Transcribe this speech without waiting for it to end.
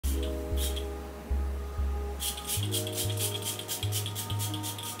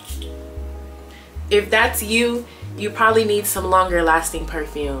If that's you, you probably need some longer lasting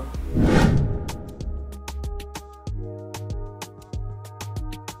perfume.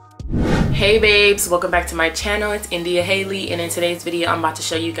 Hey babes, welcome back to my channel. It's India Haley, and in today's video I'm about to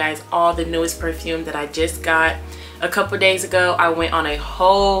show you guys all the newest perfume that I just got. A couple days ago I went on a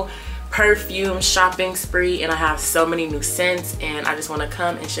whole perfume shopping spree and I have so many new scents, and I just want to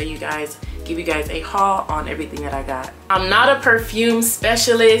come and show you guys, give you guys a haul on everything that I got. I'm not a perfume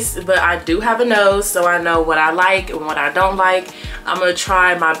specialist, but I do have a nose, so I know what I like and what I don't like. I'm gonna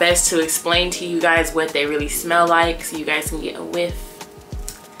try my best to explain to you guys what they really smell like so you guys can get a whiff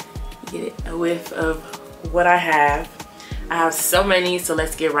of what I have. I have so many, so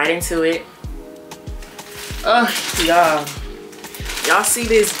let's get right into it. Oh, y'all see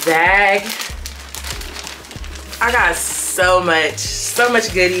this bag? I got so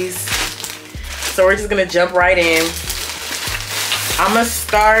much goodies. So we're just gonna jump right in. I'm gonna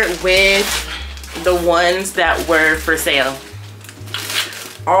start with the ones that were for sale.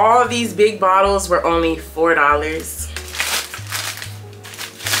 All these big bottles were only $4.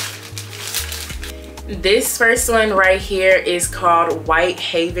 This first one right here is called White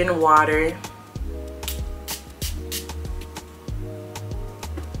Haven Water.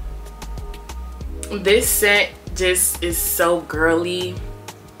 This scent just is so girly.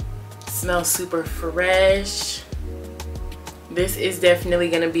 Smells super fresh. This is definitely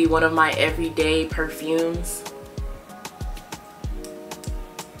gonna be one of my everyday perfumes.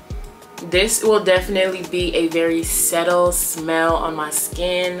 This will definitely be a very settled smell on my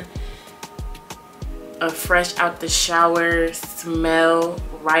skin. A fresh out the shower smell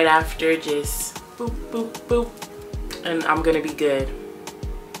right after, just boop, boop, boop. And I'm gonna be good.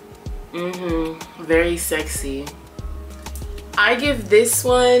 Very sexy. I give this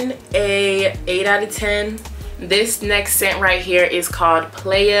one a 8 out of 10. This next scent right here is called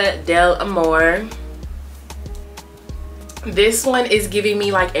Playa Del Amor. This one is giving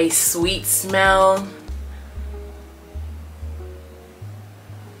me like a sweet smell.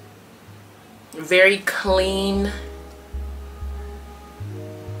 Very clean.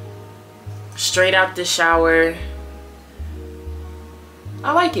 Straight out the shower.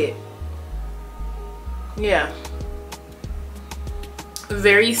 I like it. Yeah.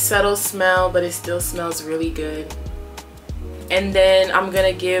 Very subtle smell, but it still smells really good. And then I'm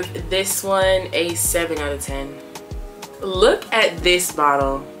gonna give this one a 7 out of 10. Look at this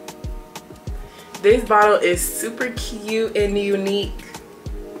bottle. This bottle is super cute and unique.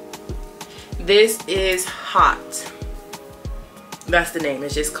 This is Hot. That's the name,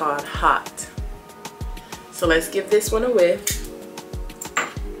 it's just called Hot. So let's give this one a whiff.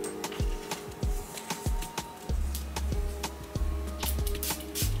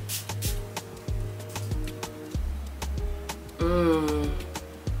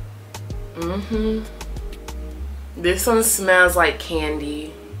 This one smells like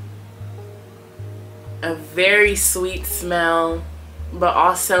candy. A very sweet smell, but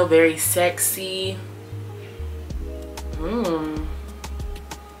also very sexy.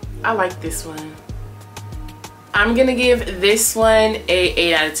 I like this one. I'm gonna give this one a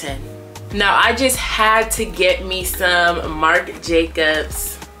 8 out of 10. Now I just had to get me some Marc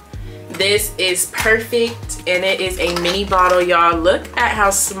Jacobs. This is perfect, and it is a mini bottle, y'all. Look at how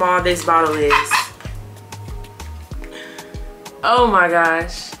small this bottle is. Oh my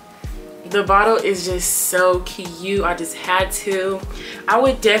gosh. The bottle is just so cute. I just had to. I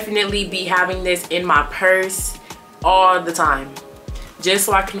would definitely be having this in my purse all the time, just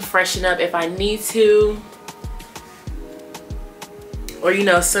so I can freshen up if I need to. Or you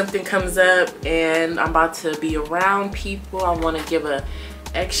know, something comes up and I'm about to be around people. I want to give a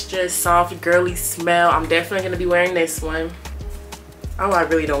extra soft girly smell. I'm definitely going to be wearing this one. Oh, I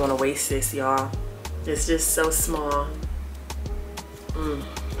really don't want to waste this, y'all. It's just so small. I'm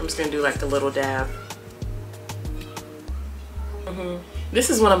just gonna do like a little dab. This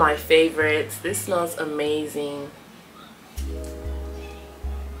is one of my favorites. This smells amazing.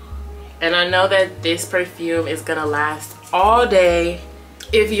 And I know that this perfume is gonna last all day.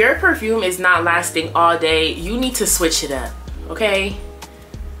 If your perfume is not lasting all day, you need to switch it up, okay?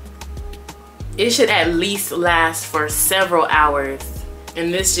 It should at least last for several hours.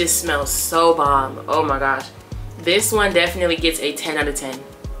 And this just smells so bomb. Oh my gosh. This one definitely gets a 10 out of 10.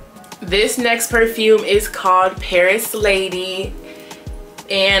 This next perfume is called Paris Lady.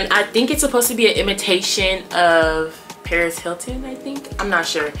 And I think it's supposed to be an imitation of Paris Hilton, I think. I'm not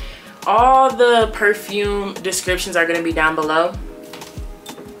sure. All the perfume descriptions are going to be down below.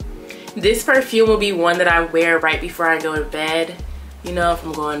 This perfume will be one that I wear right before I go to bed. You know, if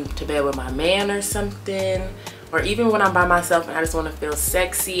I'm going to bed with my man or something. Or even when I'm by myself and I just want to feel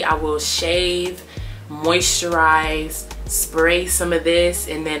sexy, I will shave moisturize, spray some of this,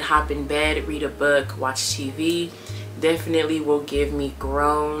 and then hop in bed, read a book, watch TV, definitely will give me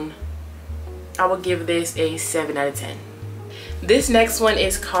grown. I will give this a 7 out of 10. This next one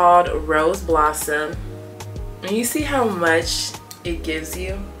is called Rose Blossom. And you see how much it gives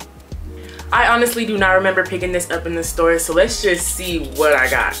you? I honestly do not remember picking this up in the store, so let's just see what I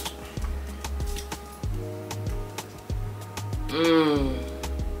got.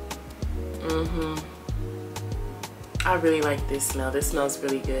 I really like this smell. This smells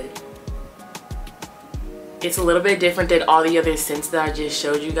really good. It's a little bit different than all the other scents that I just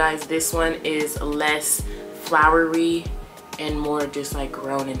showed you guys. This one is less flowery and more just like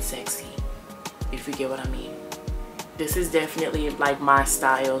grown and sexy, if you get what I mean. This is definitely like my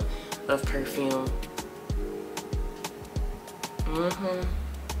style of perfume.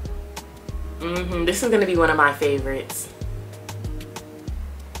 This is gonna be one of my favorites.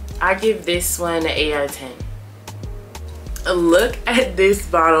 I give this one an 8 out of 10. Look at this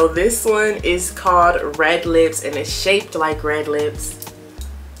bottle. This one is called Red Lips and it's shaped like red lips.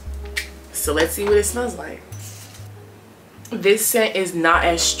 So let's see what it smells like. This scent is not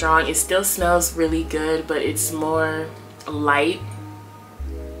as strong. It still smells really good, but it's more light.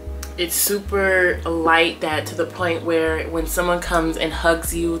 It's super light, that to the point where when someone comes and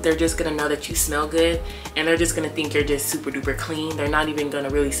hugs you, they're just gonna know that you smell good, and they're just gonna think you're just super duper clean. They're not even gonna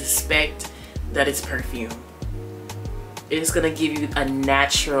really suspect that it's perfume. It's gonna give you a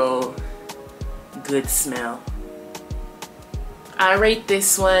natural good smell. I rate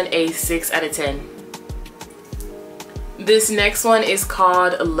this one a 6 out of 10. This next one is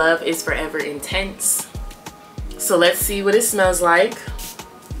called Love is Forever Intense. So let's see what it smells like.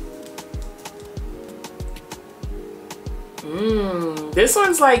 This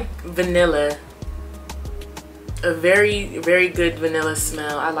one's like vanilla. A very, very good vanilla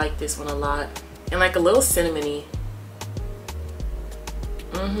smell. I like this one a lot. And like a little cinnamony.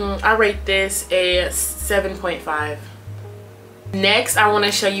 I rate this a 7.5. Next, I want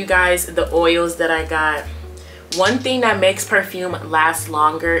to show you guys the oils that I got. One thing that makes perfume last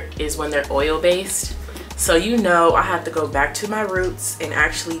longer is when they're oil based. So you know I have to go back to my roots and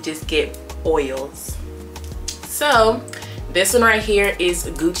actually just get oils. So this one right here is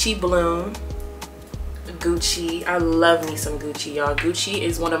Gucci Bloom. Gucci, I love me some Gucci, y'all. Gucci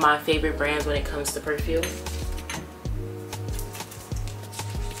is one of my favorite brands when it comes to perfume.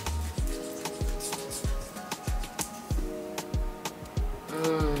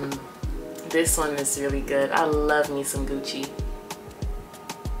 This one is really good. I love me some Gucci.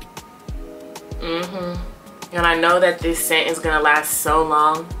 And I know that this scent is gonna last so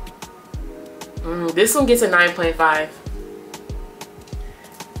long. This one gets a 9.5.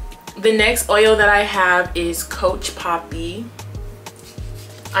 The next oil that I have is Coach Poppi.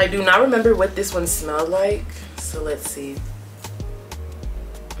 I do not remember what this one smelled like, so let's see.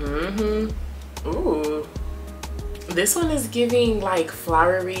 Ooh. This one is giving like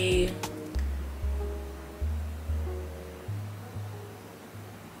flowery.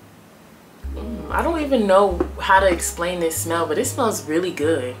 I don't even know how to explain this smell, but it smells really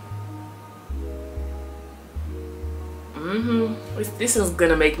good. This is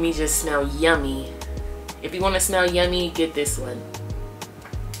gonna make me just smell yummy. If you want to smell yummy, get this one.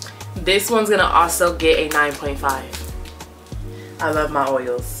 This one's gonna also get a 9.5. I love my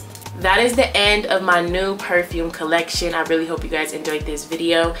oils. That is the end of my new perfume collection. I really hope you guys enjoyed this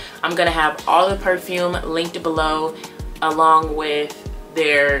video. I'm gonna have all the perfume linked below along with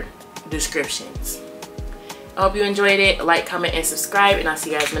their descriptions. I hope you enjoyed it. Like, comment, and subscribe, and I'll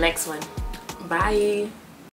see you guys in the next one. Bye.